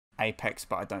Apex,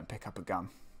 but I don't pick up a gun.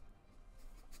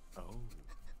 Oh.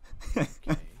 Okay.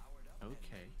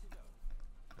 Okay.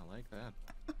 I like that.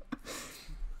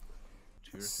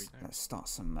 2 or 3 times. Let's start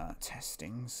some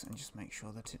testings and just make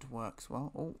sure that it works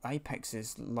well. Oh, Apex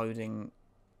is loading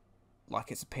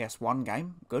like it's a PS1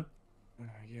 game. Good.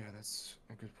 Yeah, that's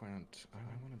a good point. I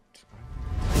want to.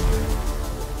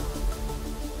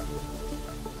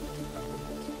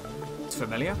 It's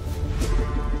familiar.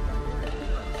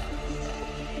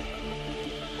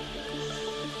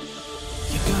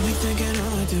 You got me thinking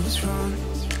all I did was wrong.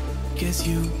 Guess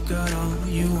you got all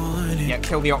you wanted. Yeah,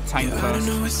 kill the Octane Yeah, I first.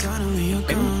 don't know where suddenly you're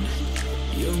gone.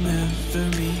 You'll never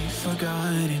be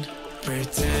forgotten.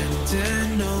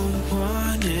 Pretending no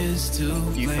one is to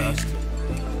You blame. first.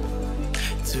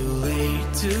 Too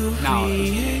late to No.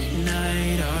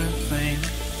 reignite our flame.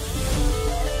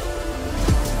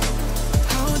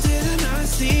 How did I not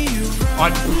see you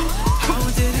run? How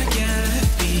did I get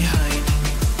behind?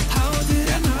 How did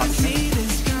I not see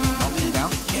this coming?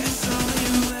 Down. Guess all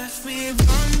you left me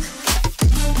run.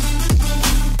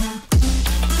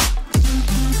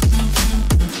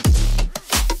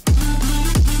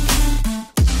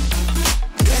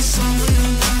 Guess all you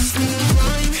left me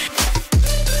run.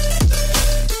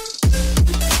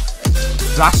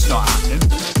 That's not happening.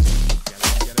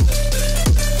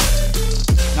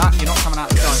 Nah, you're not coming out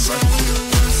the zone, bro.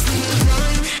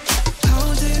 How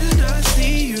did I not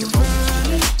see you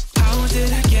run? How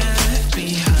did I get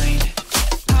behind?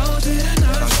 How did I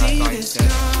not see this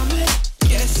coming?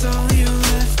 Guess all you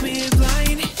left me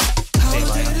blind. How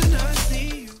did I not see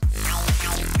you?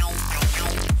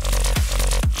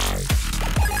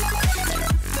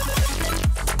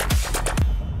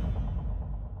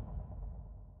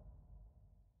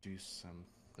 Do something.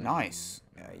 Nice.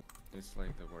 Yeah. It's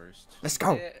like the worst. Let's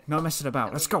go. Yeah, No messing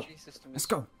about. Let's go. LMG system Let's is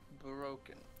go.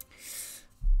 Broken.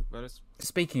 But it's.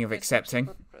 Speaking of Yes, accepting,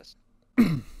 press.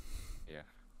 Yeah.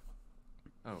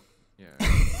 Oh, yeah.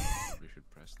 We should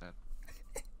press that.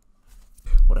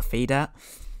 what a feed at.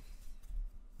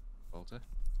 Walter.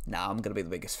 Nah, I'm gonna be the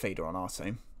biggest feeder on our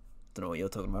team. Don't know what you're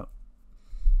talking about.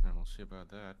 And we'll see about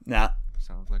that. Nah,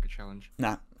 Sounds like a challenge.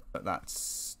 nah. But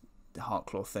that's the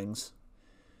Heartclaw things.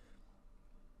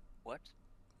 What?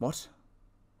 What?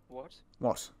 What?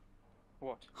 What?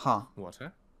 What? Huh?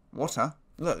 Water? Water?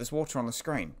 Look, there's water on the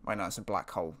screen. Wait, no, it's a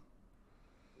black hole.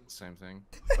 Same thing.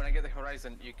 When I get the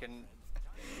horizon, you can,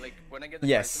 like, when I get the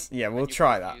Yes, horizon, yeah, and we'll you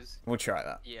try can that. use- We'll try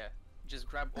that. Yeah, just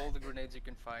grab all the grenades you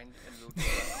can find, and we'll do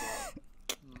that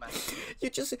for massive.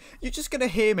 You're just gonna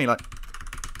hear me like.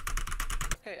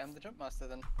 Okay, I'm the jump master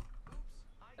then.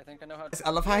 I think I know how to.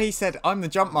 I love how he said, "I'm the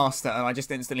jump master," and I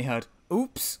just instantly heard,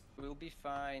 "Oops." We'll be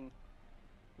fine.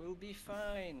 We'll be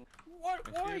fine. What?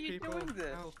 A Why few are you people doing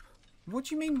this? help. What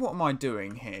do you mean? What am I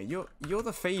doing here? You're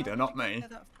the feeder, not How did you me. get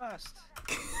that fast?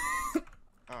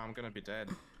 Oh, I'm gonna be dead.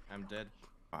 I'm dead.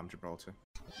 I'm Gibraltar.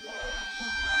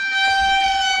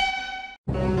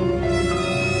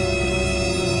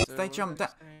 They jumped down.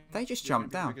 They just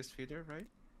jumped down. Biggest feeder, right?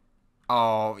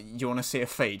 Oh, you want to see a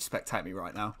feed? Spectate me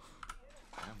right now.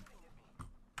 Damn.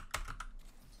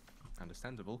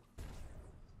 Understandable.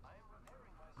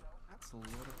 That's a lot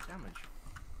of damage.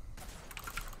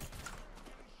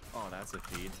 Oh, that's a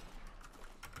feed.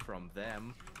 From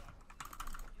them.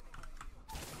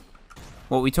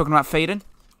 What were we talking about feeding?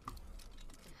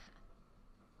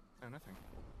 No, nothing.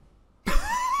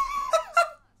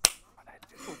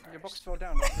 Oh, your box fell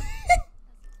down.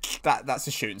 That's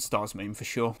a shooting stars meme for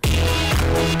sure.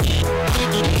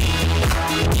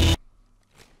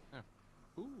 Oh.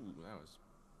 Ooh, that was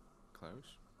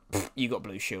close. You got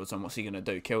blue shields on. What's he gonna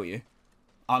do? Kill you?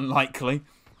 Unlikely.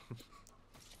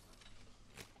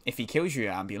 If he kills you,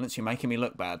 ambulance, you're making me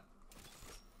look bad.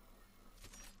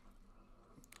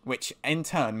 Which, in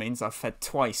turn, means I've fed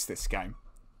twice this game.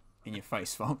 In your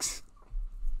face, Fox.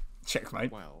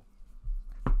 Checkmate. Well.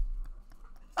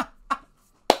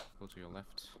 Go to your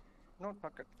left. No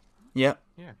pocket. Yep.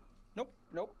 Yeah. Nope.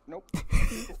 Nope. Nope.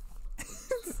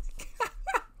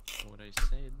 What I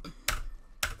said.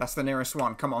 That's the nearest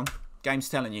one. Come on. Game's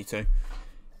telling you to.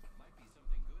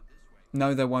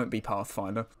 No, there won't be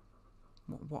Pathfinder.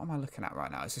 What am I looking at right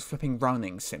now? It's this flipping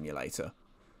running simulator.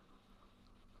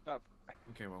 Up.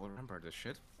 Okay, well, remember this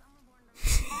shit.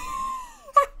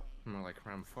 More like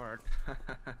Ram Fart.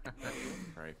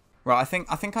 Right. Right, I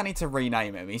think I need to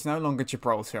rename him. He's no longer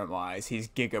Gibraltar in my eyes. He's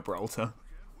Gigabraltar.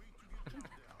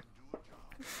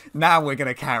 Now we're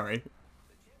gonna carry.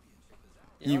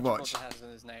 You know what watch. Gibraltar has in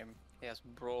his name? He has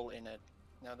brawl in it.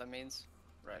 You know what that means?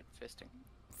 Right, fisting.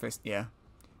 First, yeah.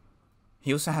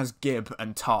 He also has Gib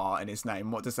and Tar in his name.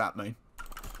 What does that mean?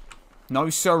 No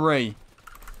siree.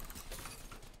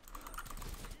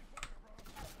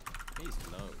 He's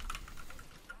low.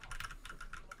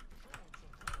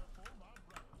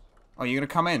 Oh, you gonna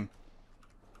come in?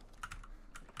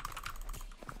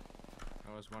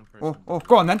 That was one person. Oh,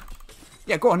 go on then.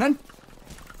 Yeah, go on then.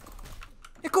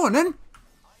 Yeah, go on then.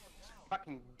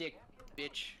 Fucking dick,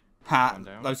 bitch. Ha, One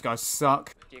down. those guys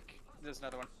suck. Dick. There's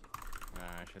another one.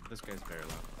 Ah, shit. This guy's very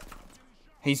low.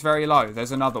 He's very low.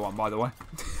 There's another one, by the way.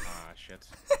 Ah, shit.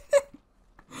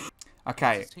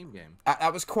 Okay, It's a team game.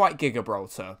 that was quite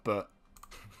Gigabrolter, but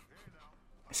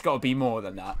it's got to be more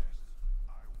than that.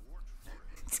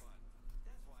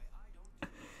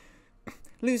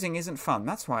 Losing isn't fun.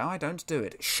 That's why I don't do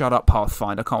it. Shut up,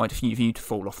 Pathfinder. Can't wait for you to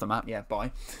fall off the map. Yeah,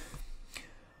 bye.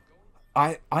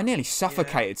 I nearly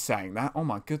suffocated saying that. Oh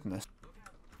my goodness.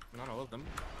 Not all of them.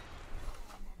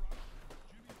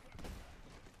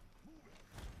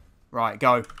 Right,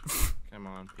 go. Come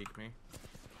on, peek me.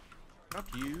 Not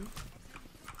you.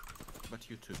 But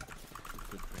you too.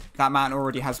 Good drink. That man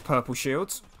already has purple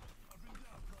shields.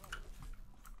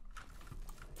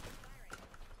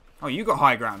 Oh, you got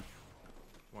high ground.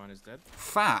 One is dead.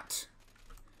 Fat.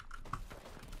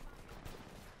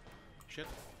 Shit.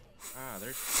 Ah,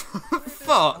 there's...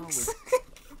 Fox.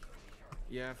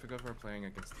 Yeah, I forgot we're playing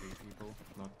against 3 people,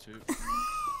 not 2.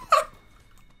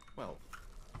 Well,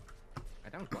 I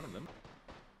downed one of them.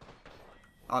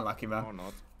 Unlucky, man. Or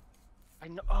not. I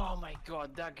know. Oh my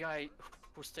god, that guy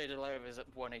who stayed alive is at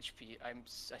 1 HP. I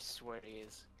swear he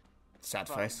is. Sad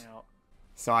Fucking face. hell.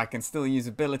 So I can still use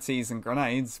abilities and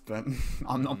grenades, but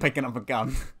I'm not picking up a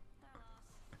gun.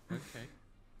 Okay.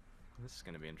 This is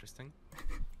gonna be interesting.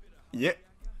 Yep.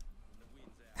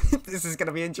 This is going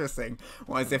to be interesting.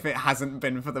 What as if it hasn't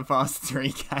been for the past 3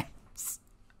 games.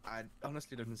 I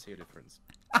honestly don't see a difference.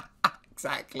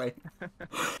 Exactly.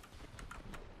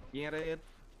 Get it?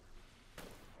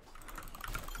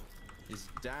 He's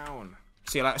down.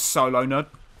 See you later, solo nerd.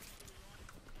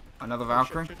 Another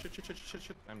Valkyrie.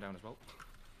 Shit. I'm down as well.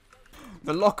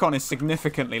 The lock-on is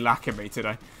significantly lacking me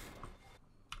today.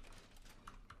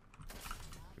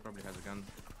 He probably has a gun.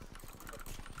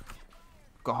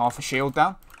 Got half a shield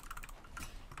down.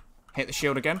 Hit the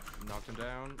shield again. Knocked him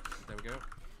down. There we go.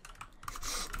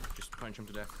 Just punch him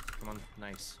to death. Come on.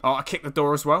 Nice. Oh, I kicked the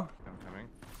door as well. I'm coming.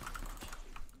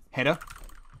 Hit her.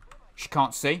 She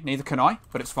can't see, neither can I,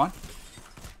 but it's fine.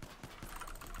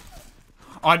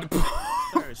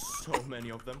 There's so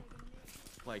many of them.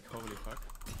 Like, holy fuck.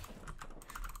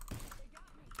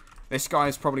 This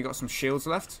guy's probably got some shields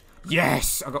left.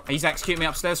 Yes! He's executing me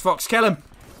upstairs, Fox. Kill him!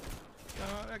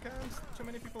 I can't. Too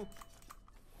many people.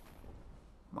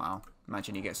 Wow.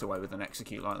 Imagine he gets away with an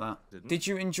execute like that. Didn't. Did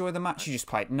you enjoy the match you just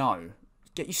played? No.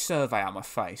 Get your survey out of my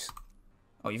face.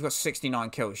 Oh, you've got 69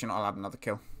 kills. You're not allowed another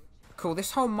kill. Cool.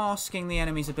 This whole masking the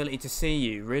enemy's ability to see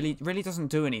you really doesn't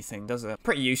do anything, does it?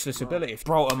 Pretty useless ability.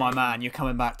 Gibraltar, my man, you're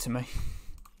coming back to me.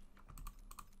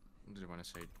 Did you want to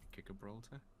say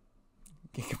Gigabrolter?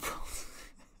 Gigabraltar.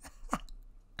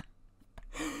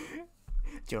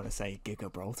 Do you want to say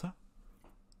Gigabraltar?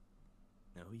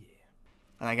 Oh yeah.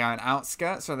 Are they going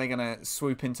outskirts or are they going to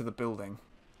swoop into the building?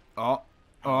 Oh.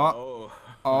 Oh.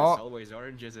 Oh. It's always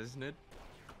oranges, isn't it?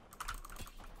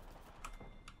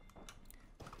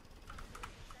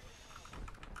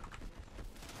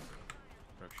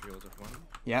 Broke shields of one.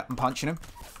 Yeah, I'm punching him.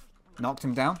 Knocked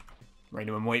him down.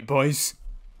 Ready and wait, boys.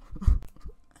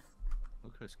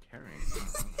 Look who's carrying.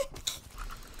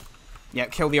 Yeah,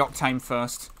 kill the Octane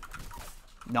first.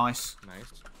 Nice.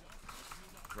 Nice.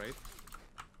 Great.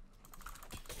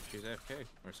 She's AFK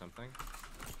or something.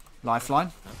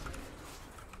 Lifeline.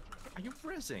 Are you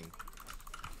freezing?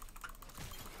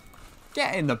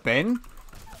 Get in the bin.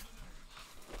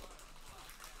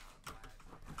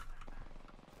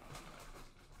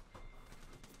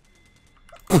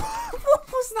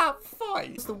 What was that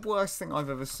fight? It's the worst thing I've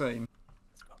ever seen.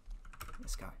 Let's go.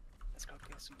 Let's go. Let's go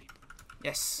kill some people.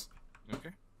 Yes.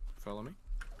 Okay. Follow me.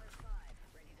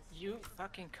 You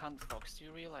fucking cunt, Fox. Do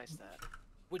you realize that?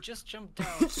 We just jumped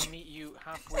down to meet you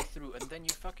halfway through, and then you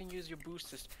fucking use your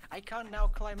boosters. I can't now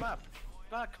climb up.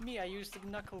 Fuck me, I used the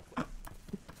knuckle.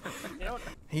 You know what?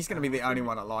 He's going to be the only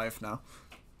one alive now.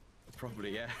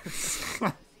 Probably, yeah.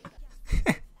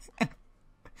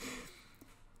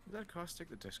 That caustic,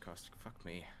 the disc caustic, fuck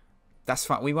me. That's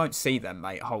fine. We won't see them,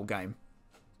 mate, whole game.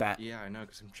 Bet. Yeah, I know,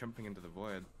 because I'm jumping into the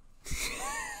void.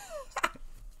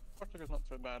 Caustic is not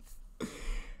so bad.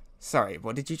 Sorry,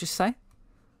 what did you just say?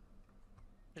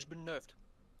 It's been nerfed.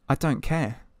 I don't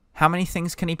care. How many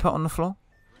things can he put on the floor?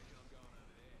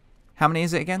 How many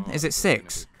is it again? Oh, is it this gonna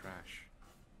 6? be trash.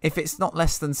 If it's not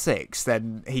less than 6,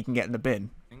 then he can get in the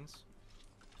bin. Things.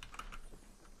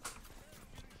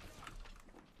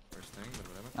 First thing, but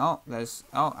whatever. Oh,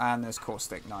 and there's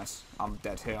Caustic. Nice. I'm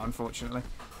dead here, unfortunately.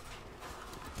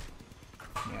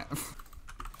 Yeah.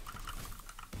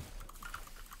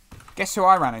 Guess who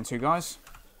I ran into, guys?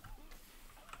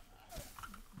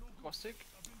 Caustic?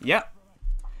 Yep.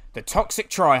 The Toxic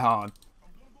Tryhard.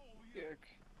 Yuck.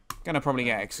 Gonna probably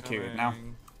get executed now.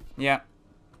 Coming. Yeah.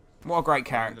 What a great In the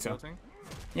character. building.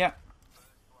 Yeah.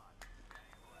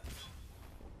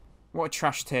 What a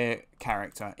trash tier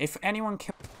character. If anyone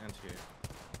kills... And here.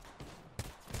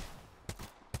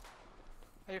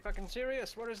 Are you fucking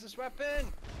serious? What is this weapon?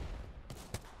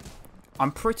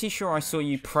 I'm pretty sure I saw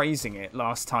you praising it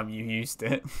last time you used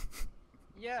it.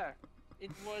 Yeah,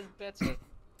 it was better. Do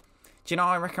you know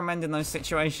what I recommend in those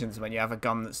situations when you have a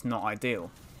gun that's not ideal?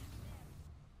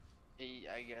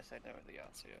 I guess I know the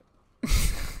answer yet.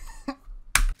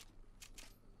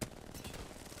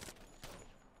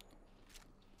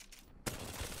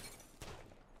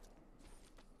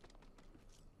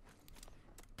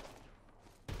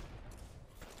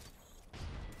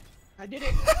 I did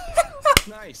it!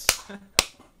 Nice.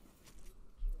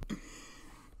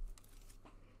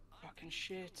 Fucking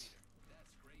shit.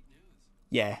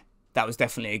 Yeah, that was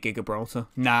definitely a Gigabraltar.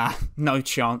 Nah, no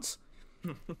chance.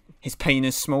 His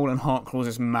penis small and heart claws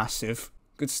is massive.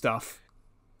 Good stuff.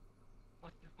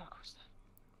 What the fuck was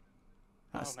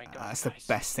that? That's, Oh my God, that's the guys.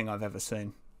 best thing I've ever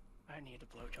seen. I need a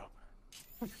blowjob.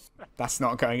 That's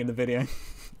not going in the video.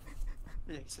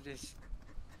 Yes, it is.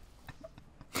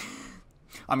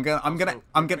 I'm gonna So,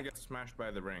 we're gonna get smashed by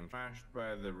the ring. Smashed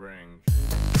by the ring.